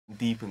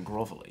deep and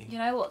grovelly. You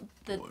know what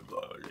the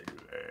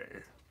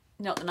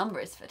number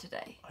is for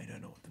today? I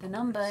don't know what the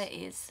number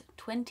is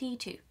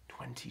 22.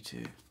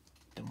 22.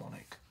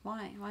 Demonic.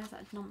 Why? Why is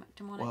that demonic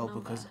number? Well,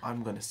 because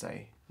I'm going to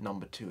say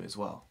number 2 as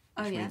well.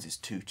 Which means it's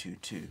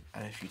 222.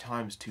 And if you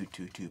times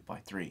 222 by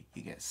 3,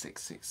 you get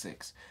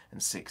 666.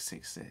 And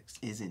 666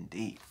 is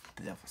indeed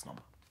the devil's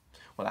number.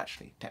 Well,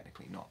 actually,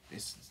 technically not.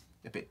 It's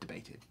a bit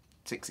debated.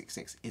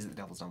 666 is the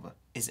devil's number.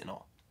 Is it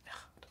not?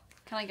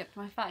 Can I get to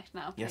my fact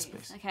now, please? Yes,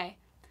 please. Okay.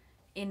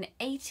 In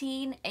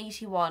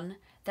 1881,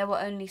 there were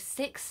only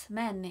 6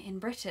 men in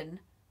Britain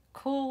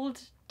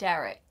called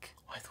Derek.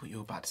 I thought you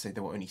were about to say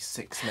there were only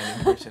 6 men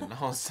in Britain.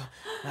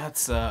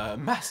 That's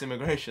mass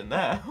immigration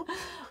there.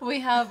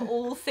 We have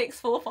all 6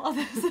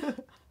 forefathers.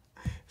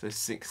 So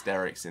 6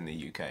 Dereks in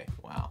the UK.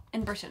 Wow.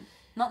 In Britain,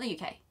 not the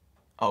UK.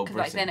 Oh, because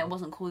back then it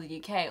wasn't called the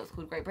UK, it was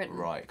called Great Britain.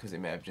 Right, because it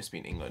may have just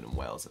been England and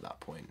Wales at that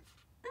point.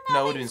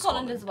 No, it would have been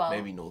Scotland as well.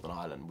 Maybe Northern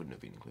Ireland wouldn't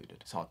have been included.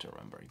 It's hard to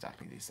remember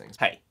exactly these things.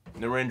 Hey,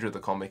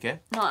 NarendraTheComic here.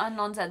 Not a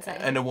nonsensei.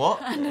 And a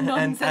what? And a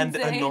nonsensei. And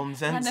a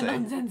nonsensei. And a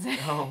nonsensei.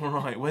 Oh,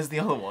 right. Where's the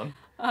other one?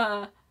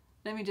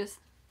 Let me just...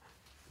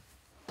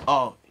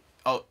 Oh,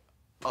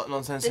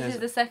 nonsensei. This is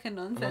the second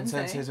nonsensei.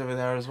 Nonsensei's over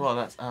there as well.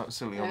 That's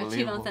absolutely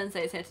unbelievable. There are 2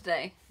 nonsenseis here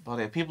today. But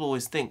yeah, people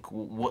always think,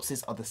 what's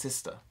this other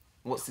sister?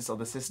 What's this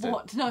other sister?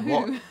 What? No,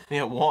 what? who?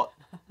 Yeah, what?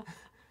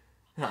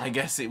 I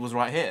guess it was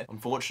right here.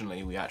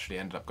 Unfortunately, we actually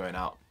ended up going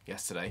out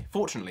yesterday.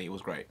 Fortunately, it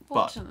was great.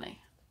 Fortunately.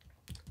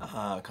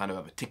 But kind of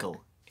have a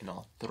tickle in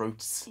our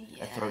throats.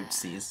 Yeah.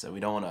 Throatsies, so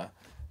we don't want to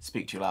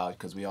speak too loud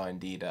because we are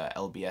indeed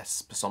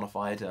LBS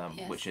personified,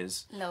 yes. which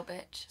is Little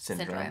bitch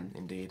syndrome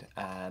indeed.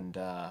 And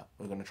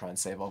we're going to try and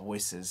save our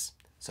voices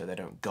so they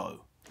don't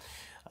go.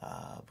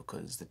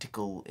 Because the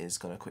tickle is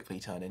going to quickly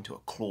turn into a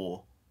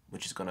claw,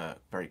 which is going to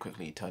very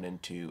quickly turn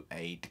into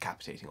a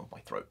decapitating of my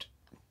throat.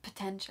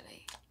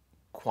 Potentially.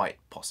 Quite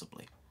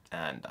possibly.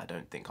 And I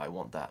don't think I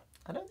want that.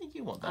 I don't think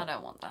you want that. I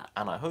don't want that.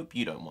 And I hope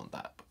you don't want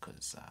that,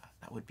 because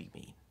that would be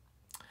mean.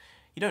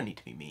 You don't need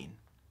to be mean.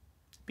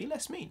 Be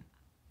less mean.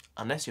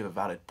 Unless you have a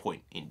valid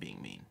point in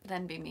being mean.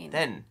 Then be mean.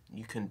 Then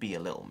you can be a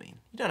little mean.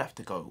 You don't have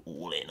to go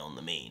all in on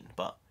the mean,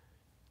 but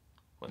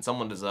when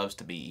someone deserves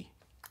to be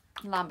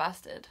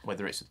lambasted,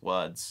 whether it's with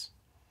words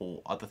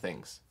or other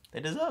things, they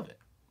deserve it.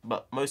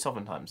 But most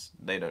oftentimes,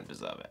 they don't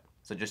deserve it.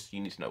 So just, you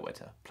need to know where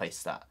to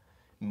place that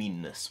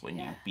meanness when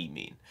you be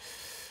mean.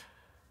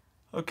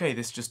 Okay,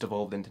 this just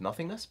evolved into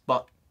nothingness,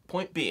 but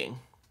point being,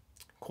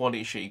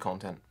 quality shitty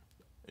content,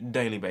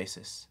 daily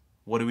basis.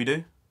 What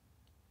do?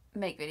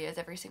 Make videos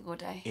every single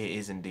day. It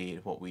is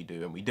indeed what we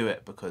do, and we do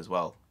it because,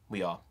 well,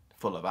 we are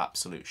full of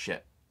absolute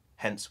shit.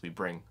 Hence, we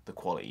bring the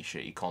quality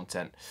shitty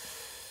content.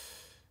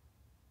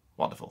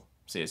 Wonderful.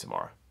 See you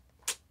tomorrow.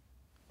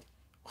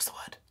 What's the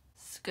word?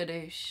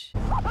 Skadoosh.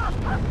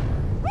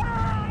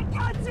 I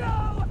got you!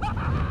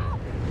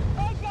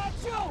 I got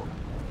you!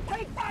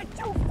 Take that,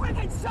 you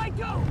friggin'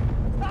 psycho!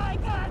 I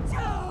got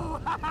you!